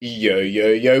Yo, yo,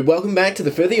 yo, welcome back to the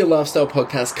Further Your Lifestyle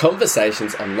podcast,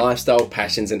 conversations on lifestyle,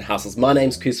 passions, and hustles. My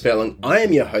name's Chris Furlong, I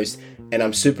am your host, and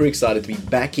I'm super excited to be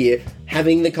back here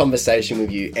having the conversation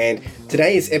with you. And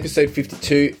today is episode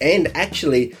 52, and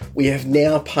actually, we have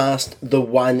now passed the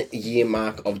 1 year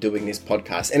mark of doing this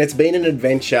podcast. And it's been an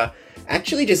adventure,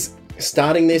 actually just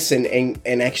starting this and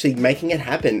actually making it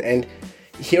happen. And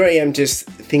here I am just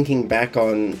thinking back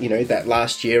on, that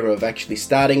last year of actually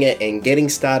starting it and getting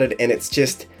started, and it's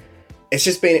just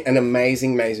been an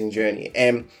amazing journey.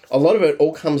 And a lot of it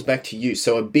all comes back to you.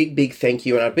 So a big thank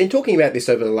you. And I've been talking about this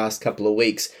over the last couple of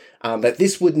weeks, that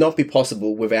this would not be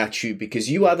possible without you, because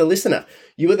you are the listener.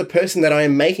 You are the person that I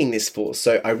am making this for.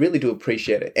 So I really do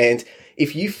appreciate it. And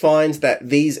if you find that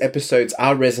these episodes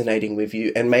are resonating with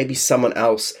you and maybe someone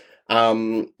else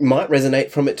might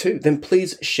resonate from it too, then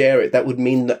please share it. That would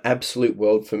mean the absolute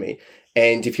world for me.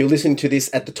 And if you're listening to this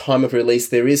at the time of release,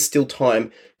 there is still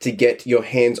time to get your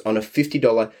hands on a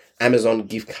 $50 Amazon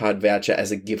gift card voucher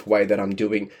as a giveaway that I'm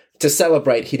doing to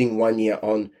celebrate hitting 1 year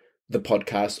on the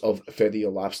podcast of Further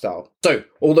Your Lifestyle. So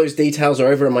all those details are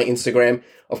over on my Instagram.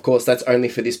 Of course, that's only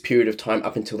for this period of time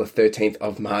up until the 13th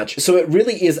of March. So it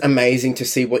really is amazing to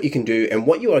see what you can do and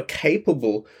what you are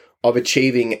capable of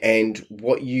achieving and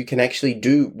what you can actually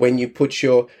do when you put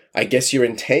your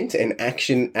intent and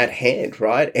action at hand,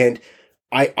 right? And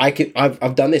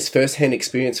I've done this firsthand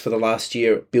experience for the last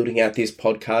year, building out this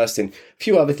podcast and a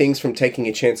few other things from taking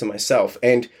a chance on myself.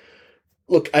 And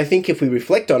look, I think if we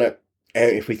reflect on it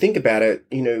and if we think about it,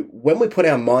 when we put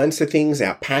our minds to things,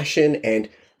 our passion and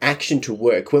action to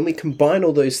work, when we combine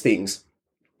all those things,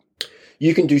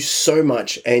 you can do so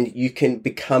much and you can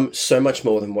become so much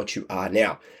more than what you are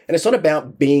now. And it's not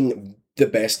about being the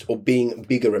best or being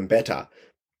bigger and better.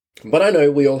 But I know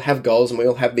we all have goals and we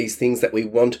all have these things that we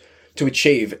want to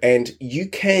achieve. And you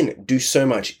can do so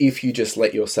much if you just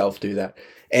let yourself do that.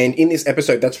 And in this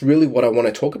episode, that's really what I want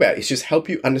to talk about, is just help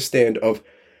you understand of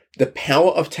the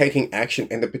power of taking action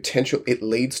and the potential it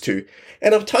leads to.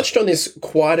 And I've touched on this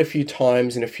quite a few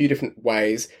times in a few different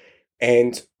ways.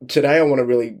 And today I want to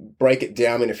really break it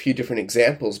down in a few different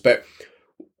examples. But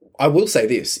I will say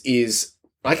this is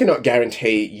I cannot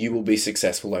guarantee you will be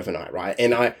successful overnight, right?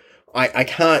 And I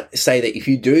can't say that if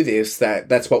you do this,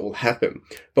 that's what will happen.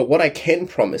 But what I can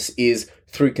promise is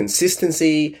through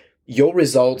consistency, your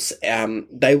results,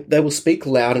 they will speak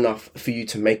loud enough for you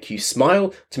to make you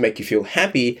smile, to make you feel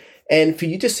happy, and for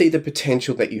you to see the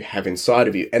potential that you have inside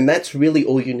of you. And that's really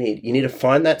all you need. You need to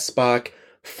find that spark,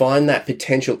 find that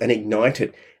potential and ignite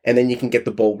it, and then you can get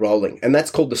the ball rolling. And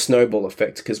that's called the snowball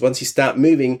effect, because once you start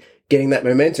moving, getting that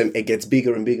momentum, it gets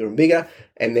bigger and bigger and bigger,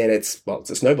 and then it's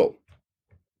a snowball.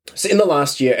 So in the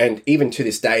last year, and even to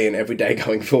this day and every day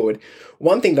going forward,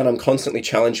 one thing that I'm constantly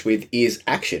challenged with is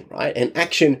action, right? And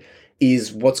action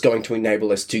is what's going to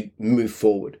enable us to move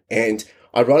forward. And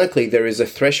ironically, there is a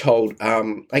threshold,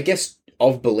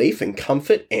 of belief and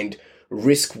comfort and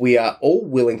risk we are all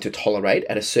willing to tolerate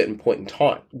at a certain point in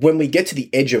time. When we get to the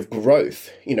edge of growth,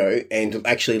 and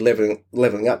actually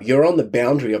leveling up, you're on the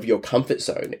boundary of your comfort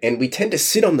zone, and we tend to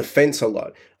sit on the fence a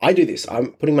lot. I do this.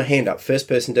 I'm putting my hand up, first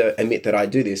person to admit that I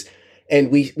do this.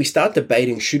 And we start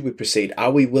debating, should we proceed?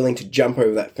 Are we willing to jump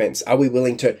over that fence? Are we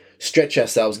willing to stretch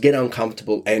ourselves, get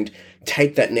uncomfortable, and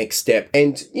take that next step?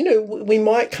 And, we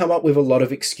might come up with a lot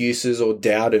of excuses or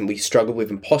doubt, and we struggle with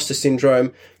imposter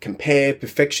syndrome, compare,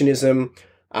 perfectionism,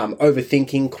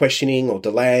 overthinking, questioning, or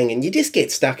delaying, and you just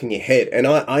get stuck in your head. And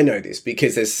I know this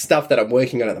because there's stuff that I'm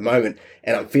working on at the moment,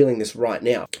 and I'm feeling this right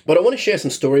now. But I want to share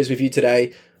some stories with you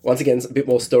today. Once again, it's a bit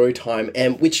more story time,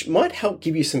 and which might help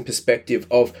give you some perspective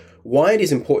of why it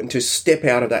is important to step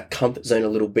out of that comfort zone a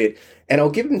little bit. And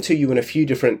I'll give them to you in a few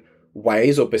different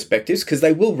ways or perspectives, because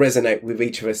they will resonate with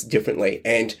each of us differently.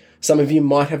 And some of you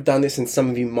might have done this and some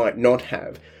of you might not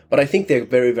have, but I think they're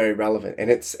very, very relevant.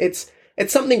 And it's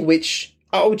something which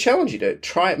I would challenge you to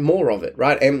try more of it,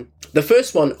 right? And the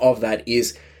first one of that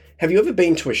is, have you ever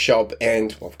been to a shop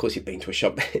and, well, of course you've been to a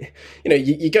shop,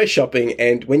 you go shopping,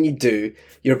 and when you do,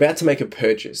 you're about to make a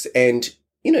purchase, and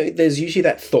there's usually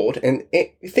that thought, and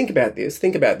think about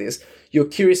this, you're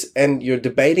curious and you're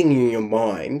debating in your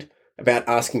mind about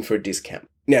asking for a discount.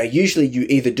 Now, usually you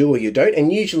either do or you don't,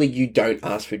 and usually you don't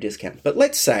ask for a discount. But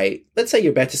let's say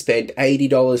you're about to spend $80,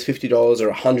 $50,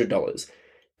 or $100,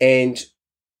 and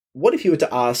what if you were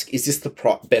to ask, is this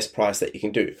the best price that you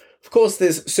can do? Of course,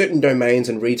 there's certain domains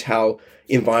and retail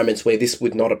environments where this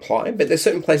would not apply, but there's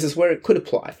certain places where it could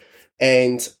apply.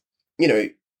 And,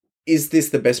 is this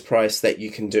the best price that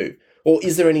you can do? Or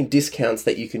is there any discounts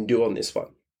that you can do on this one?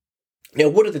 Now,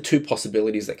 what are the two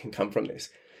possibilities that can come from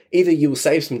this? Either you will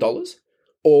save some dollars,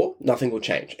 or nothing will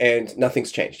change, and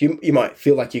nothing's changed. You might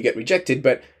feel like you get rejected,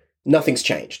 but nothing's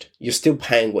changed. You're still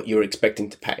paying what you're expecting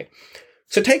to pay.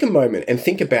 So take a moment and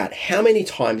think about how many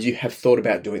times you have thought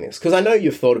about doing this, because I know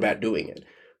you've thought about doing it,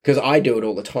 because I do it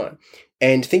all the time.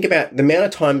 And think about the amount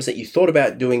of times that you thought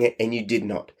about doing it and you did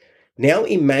not. Now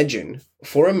imagine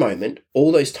for a moment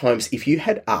all those times if you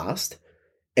had asked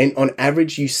and on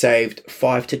average you saved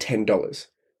 $5 to $10.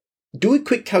 Do a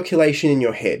quick calculation in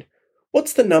your head.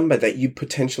 What's the number that you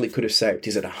potentially could have saved?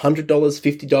 Is it $100,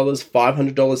 $50,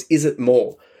 $500? Is it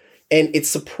more? And it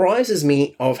surprises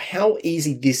me of how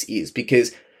easy this is,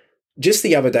 because just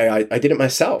the other day, I did it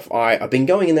myself. I've been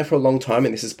going in there for a long time,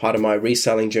 and this is part of my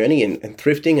reselling journey and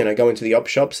thrifting, and I go into the op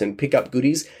shops and pick up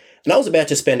goodies, and I was about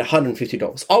to spend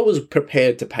 $150. I was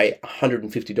prepared to pay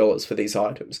 $150 for these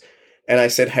items. And I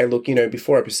said, hey, look,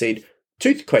 before I proceed,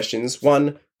 2 questions.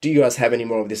 1, do you guys have any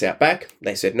more of this out back?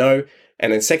 They said no.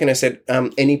 And then second, I said,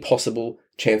 any possible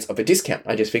chance of a discount?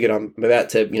 I just figured I'm about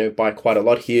to, buy quite a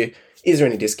lot here. Is there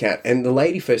any discount? And the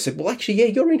lady first said, well, actually, yeah,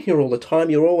 you're in here all the time.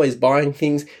 You're always buying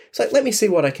things. So let me see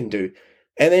what I can do.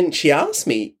 And then she asked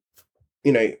me,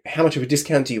 how much of a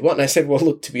discount do you want? And I said, well,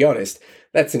 look, to be honest,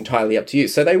 that's entirely up to you.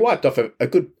 So they wiped off a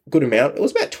good amount. It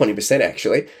was about 20%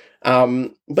 actually.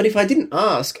 But if I didn't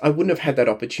ask, I wouldn't have had that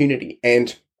opportunity.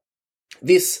 And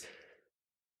this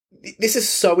is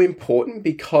so important,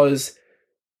 because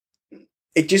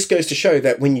it just goes to show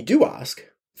that when you do ask,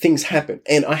 things happen.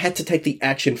 And I had to take the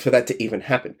action for that to even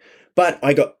happen. But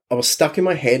I was stuck in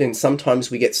my head, and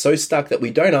sometimes we get so stuck that we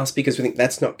don't ask because we think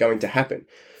that's not going to happen.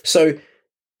 So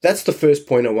that's the first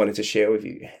point I wanted to share with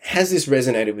you. Has this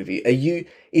resonated with you?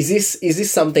 Is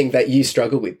this something that you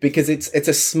struggle with? Because it's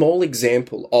a small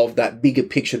example of that bigger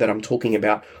picture that I'm talking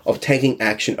about, of taking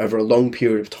action over a long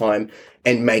period of time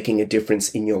and making a difference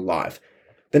in your life.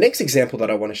 The next example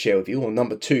that I want to share with you, or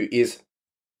number 2, is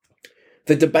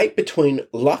the debate between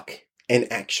luck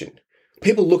and action.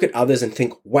 People look at others and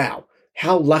think, wow,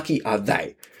 how lucky are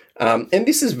they? And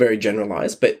this is very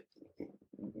generalized, but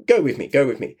go with me.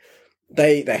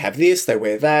 They have this, they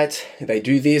wear that, they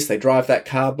do this, they drive that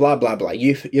car, blah, blah, blah.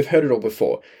 You've heard it all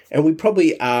before. And we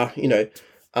probably are,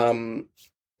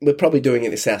 we're probably doing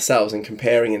this ourselves and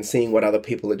comparing and seeing what other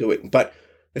people are doing. But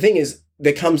the thing is,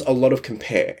 there comes a lot of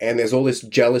compare, and there's all this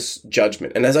jealous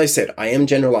judgment. And as I said, I am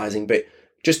generalizing, but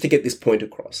just to get this point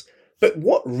across. But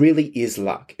what really is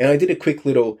luck? And I did a quick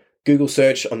little Google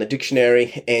search on the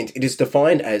dictionary, and it is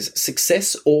defined as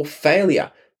success or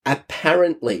failure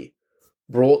apparently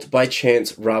brought by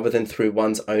chance rather than through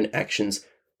one's own actions.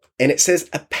 And it says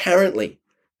apparently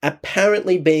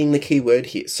being the key word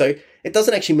here. So it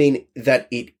doesn't actually mean that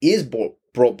it is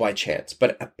brought by chance,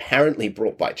 but apparently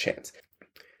brought by chance.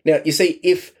 Now, you see,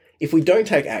 if we don't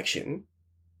take action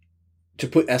to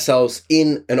put ourselves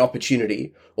in an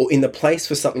opportunity or in the place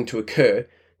for something to occur,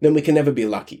 then we can never be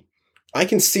lucky. I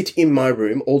can sit in my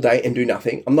room all day and do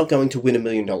nothing. I'm not going to win $1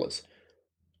 million.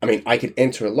 I mean, I could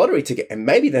enter a lottery ticket and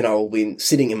maybe then I'll win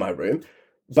sitting in my room.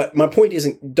 But my point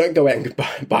isn't, don't go out and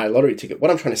buy a lottery ticket.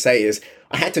 What I'm trying to say is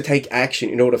I had to take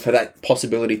action in order for that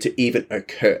possibility to even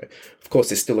occur. Of course,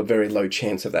 there's still a very low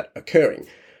chance of that occurring.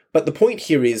 But the point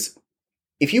here is,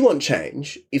 if you want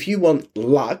change, if you want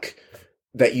luck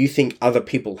that you think other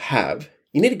people have,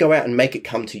 you need to go out and make it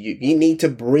come to you. You need to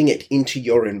bring it into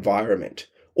your environment,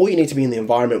 or you need to be in the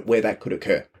environment where that could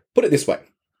occur. Put it this way.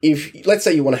 If, let's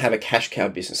say you want to have a cash cow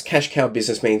business. Cash cow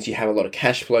business means you have a lot of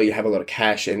cash flow, you have a lot of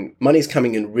cash, and money's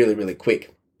coming in really, really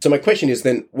quick. So my question is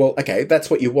then, well, okay, that's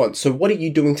what you want. So what are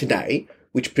you doing today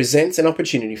which presents an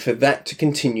opportunity for that to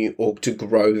continue or to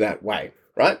grow that way,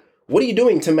 right? What are you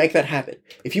doing to make that happen?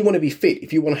 If you want to be fit,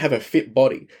 if you want to have a fit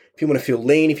body, if you want to feel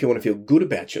lean, if you want to feel good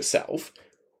about yourself,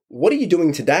 what are you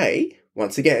doing today,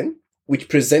 once again, which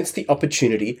presents the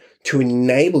opportunity to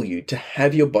enable you to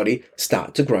have your body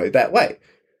start to grow that way?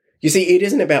 You see, it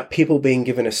isn't about people being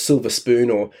given a silver spoon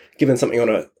or given something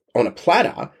on a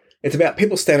platter. It's about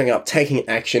people standing up, taking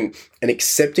action, and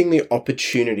accepting the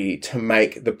opportunity to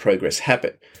make the progress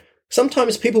happen.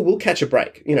 Sometimes people will catch a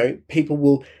break. People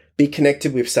will be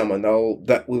connected with someone.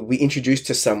 That will be introduced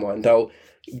to someone. They'll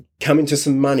come into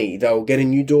some money. They'll get a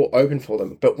new door open for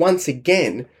them. But once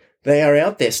again, they are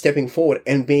out there stepping forward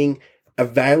and being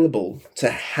available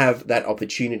to have that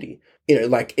opportunity.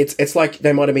 It's like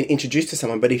they might have been introduced to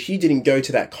someone, but if you didn't go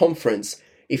to that conference,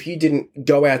 if you didn't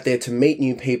go out there to meet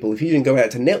new people, if you didn't go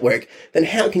out to network, then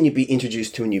how can you be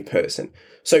introduced to a new person?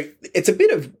 So it's a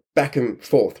bit of back and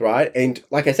forth, right? And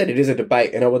like I said, it is a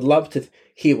debate, and I would love to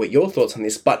hear what your thoughts on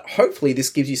this, but hopefully this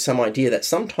gives you some idea that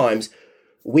sometimes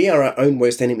we are our own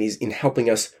worst enemies in helping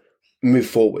us move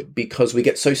forward, because we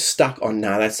get so stuck on,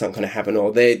 that's not going to happen,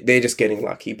 or they're just getting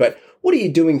lucky. But what are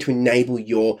you doing to enable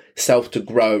yourself to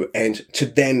grow and to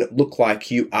then look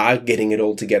like you are getting it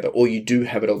all together, or you do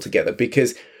have it all together?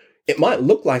 Because it might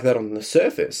look like that on the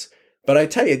surface, but I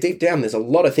tell you, deep down, there's a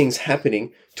lot of things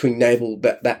happening to enable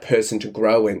that person to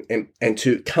grow and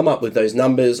to come up with those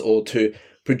numbers, or to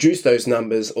produce those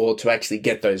numbers, or to actually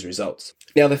get those results.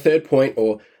 Now, the third point,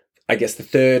 or I guess the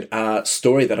third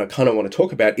story that I kind of want to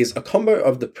talk about, is a combo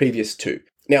of the previous two.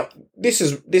 Now, this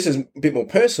is a bit more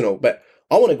personal, but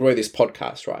I want to grow this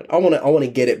podcast, right? I want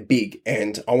to get it big,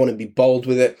 and I want to be bold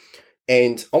with it,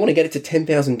 and I want to get it to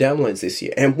 10,000 downloads this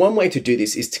year. And one way to do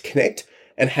this is to connect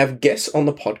and have guests on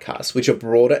the podcast which are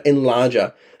broader and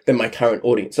larger than my current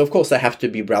audience. So of course, they have to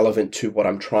be relevant to what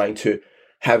I'm trying to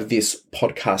have this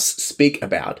podcast speak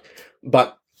about,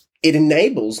 but it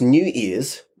enables new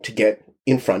ears to get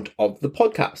in front of the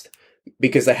podcast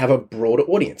because they have a broader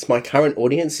audience. My current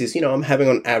audience is, I'm having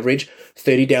on average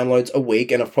 30 downloads a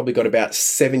week, and I've probably got about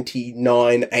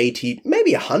 79, 80,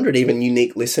 maybe 100 even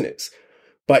unique listeners.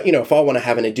 But, if I want to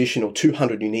have an additional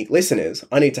 200 unique listeners,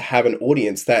 I need to have an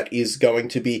audience that is going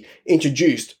to be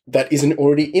introduced that isn't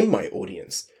already in my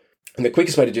audience. And the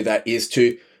quickest way to do that is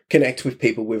to connect with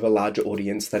people with a larger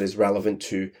audience that is relevant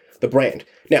to the brand.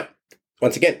 Now,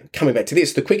 once again, coming back to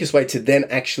this, the quickest way to then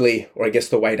actually, or I guess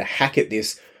the way to hack at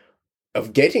this,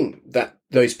 of getting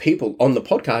those people on the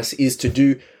podcast, is to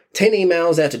do 10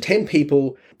 emails out to 10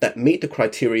 people that meet the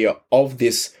criteria of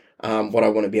this, what I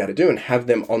want to be able to do, and have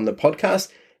them on the podcast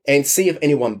and see if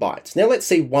anyone bites. Now, let's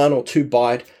see 1 or 2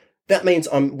 bite. That means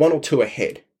I'm 1 or 2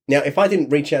 ahead. Now, if I didn't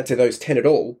reach out to those 10 at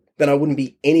all, then I wouldn't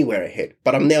be anywhere ahead,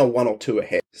 but I'm now 1 or 2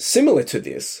 ahead. Similar to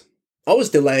this, I was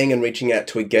delaying and reaching out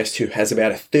to a guest who has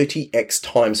about a 30x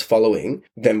times following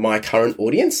than my current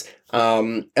audience.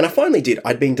 And I finally did.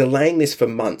 I'd been delaying this for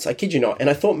months, I kid you not. And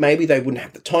I thought maybe they wouldn't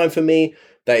have the time for me.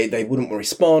 They wouldn't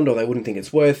respond, or they wouldn't think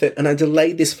it's worth it. And I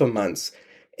delayed this for months.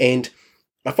 And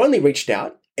I finally reached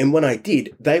out. And when I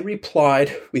did, they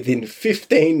replied within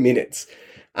 15 minutes,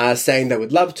 saying they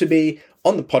would love to be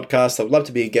on the podcast. They would love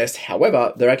to be a guest.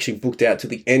 However, they're actually booked out to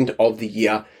the end of the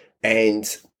year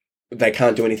and they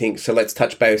can't do anything. So let's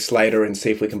touch base later and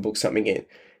see if we can book something in.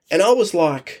 And I was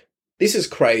like, this is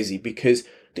crazy, because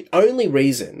the only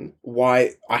reason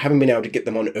why I haven't been able to get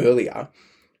them on earlier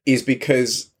is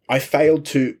because I failed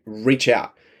to reach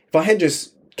out. If I had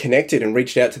just connected and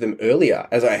reached out to them earlier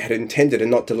as I had intended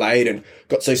and not delayed and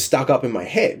got so stuck up in my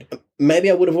head, maybe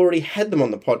I would have already had them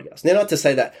on the podcast. Now, not to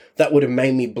say that that would have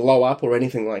made me blow up or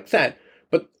anything like that,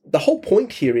 but the whole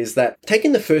point here is that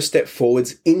taking the first step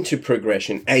forwards into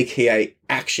progression, aka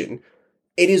action,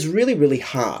 it is really, really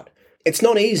hard. It's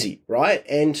not easy, right?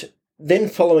 And then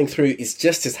following through is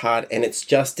just as hard, and it's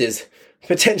just as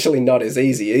potentially not as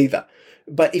easy either.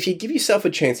 But if you give yourself a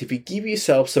chance, if you give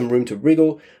yourself some room to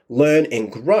wriggle, learn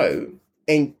and grow,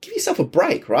 and give yourself a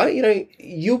break, right?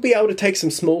 You'll be able to take some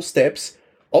small steps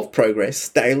of progress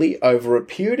daily over a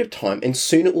period of time, and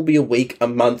soon it will be a week, a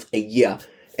month, a year,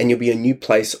 and you'll be a new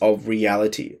place of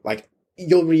reality. Like,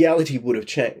 your reality would have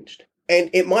changed.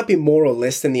 And it might be more or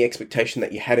less than the expectation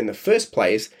that you had in the first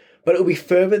place, but it'll be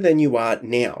further than you are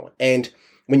now. And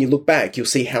when you look back, you'll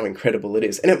see how incredible it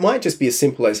is. And it might just be as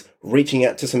simple as reaching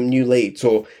out to some new leads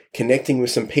or connecting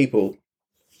with some people,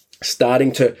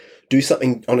 starting to do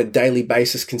something on a daily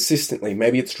basis consistently.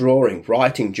 Maybe it's drawing,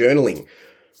 writing, journaling,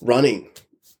 running,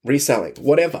 reselling,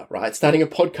 whatever, right? Starting a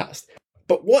podcast.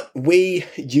 But what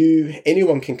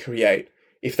anyone can create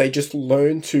if they just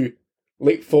learn to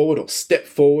leap forward or step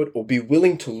forward or be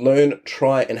willing to learn,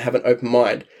 try, and have an open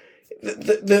mind,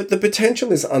 the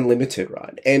potential is unlimited,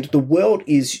 right? And the world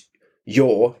is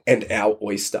your and our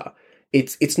oyster.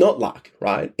 It's not luck,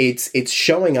 right? It's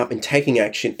showing up and taking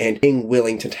action and being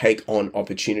willing to take on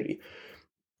opportunity.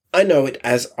 I know it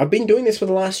as I've been doing this for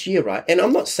the last year, right? And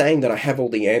I'm not saying that I have all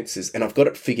the answers and I've got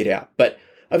it figured out, but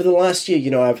over the last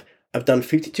year, I've done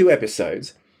 52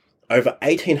 episodes, over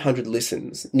 1,800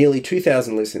 listens, nearly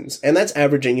 2,000 listens, and that's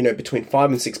averaging, between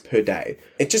 5 and 6 per day.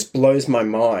 It just blows my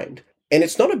mind. And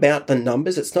it's not about the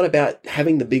numbers. It's not about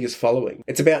having the biggest following.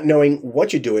 It's about knowing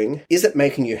what you're doing. Is it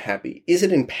making you happy? Is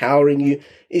it empowering you?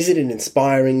 Is it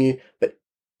inspiring you? But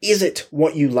is it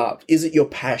what you love? Is it your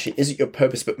passion? Is it your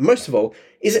purpose? But most of all,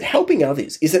 is it helping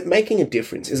others? Is it making a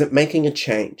difference? Is it making a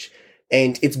change?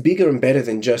 And it's bigger and better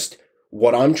than just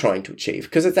what I'm trying to achieve,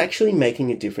 because it's actually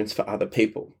making a difference for other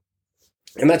people.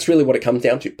 And that's really what it comes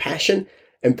down to: passion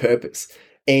and purpose.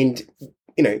 And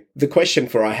the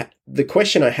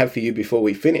question I have for you before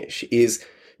we finish is,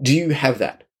 do you have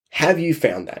that? Have you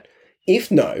found that?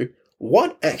 If no,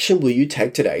 what action will you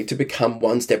take today to become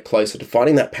one step closer to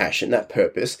finding that passion, that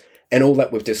purpose, and all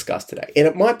that we've discussed today. And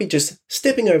it might be just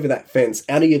stepping over that fence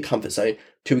out of your comfort zone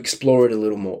to explore it a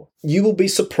little more. You will be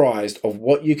surprised of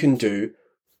what you can do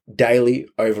daily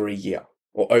over a year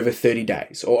or over 30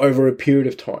 days or over a period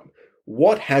of time.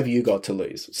 What have you got to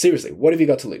lose? Seriously, what have you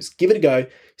got to lose? Give it a go,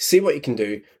 see what you can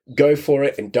do, go for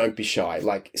it, and don't be shy.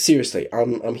 Like, seriously,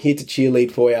 I'm here to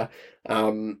cheerlead for you.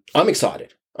 I'm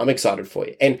excited. I'm excited for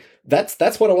you. And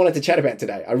that's what I wanted to chat about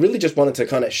today. I really just wanted to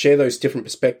kind of share those different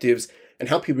perspectives and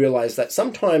help you realize that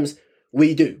sometimes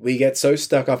we get so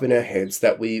stuck up in our heads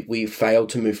that we fail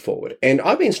to move forward. And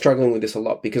I've been struggling with this a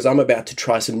lot because I'm about to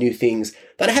try some new things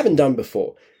that I haven't done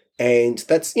before. And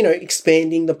that's,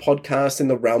 expanding the podcast in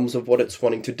the realms of what it's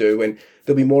wanting to do. And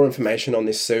there'll be more information on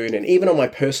this soon, and even on my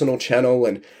personal channel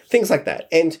and things like that.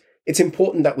 And it's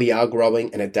important that we are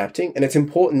growing and adapting. And it's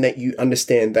important that you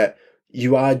understand that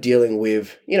you are dealing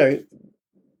with,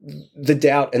 the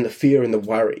doubt and the fear and the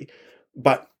worry.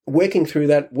 But working through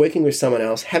that, working with someone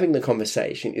else, having the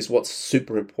conversation is what's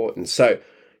super important. So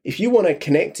if you want to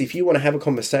connect, if you want to have a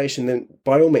conversation, then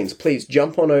by all means, please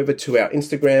jump on over to our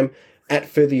Instagram at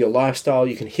Further Your Lifestyle.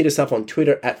 You can hit us up on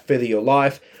Twitter at Further Your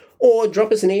Life, or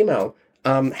drop us an email,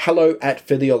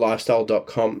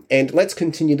 hello@furtheryourlifestyle.com, and let's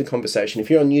continue the conversation. If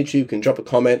you're on YouTube, you can drop a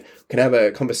comment, can have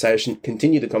a conversation,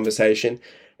 continue the conversation.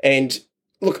 And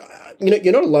look,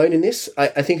 you're not alone in this.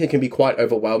 I think it can be quite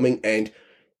overwhelming, and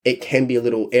it can be a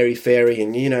little airy-fairy,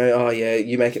 and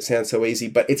you make it sound so easy,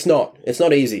 but it's not. It's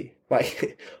not easy.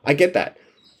 Like, I get that.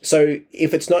 So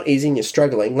if it's not easy and you're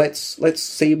struggling, let's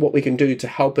see what we can do to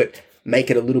help it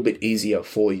make it a little bit easier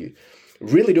for you.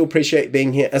 Really do appreciate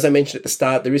being here. As I mentioned at the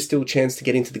start, there is still a chance to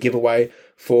get into the giveaway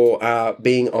for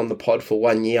being on the pod for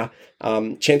 1 year.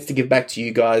 Chance to give back to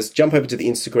you guys. Jump over to the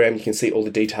Instagram. You can see all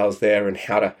the details there and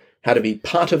how to be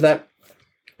part of that.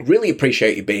 Really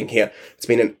appreciate you being here. It's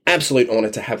been an absolute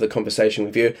honor to have the conversation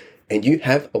with you, and you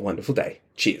have a wonderful day.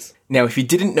 Cheers. Now, if you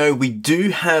didn't know, we do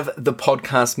have the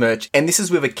podcast merch, and this is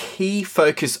with a key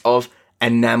focus of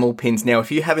enamel pins. Now,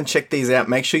 if you haven't checked these out,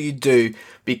 make sure you do,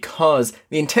 because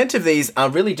the intent of these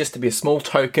are really just to be a small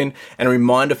token and a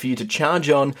reminder for you to charge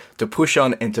on, to push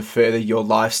on, and to further your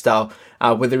lifestyle.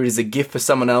 Whether it is a gift for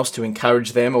someone else to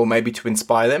encourage them, or maybe to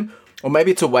inspire them, or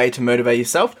maybe it's a way to motivate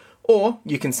yourself, or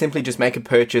you can simply just make a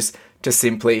purchase to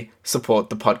simply support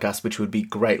the podcast, which would be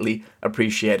greatly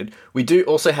appreciated. We do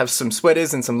also have some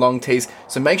sweaters and some long tees,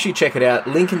 so make sure you check it out.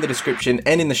 Link in the description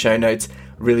and in the show notes.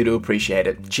 Really do appreciate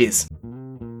it. Cheers.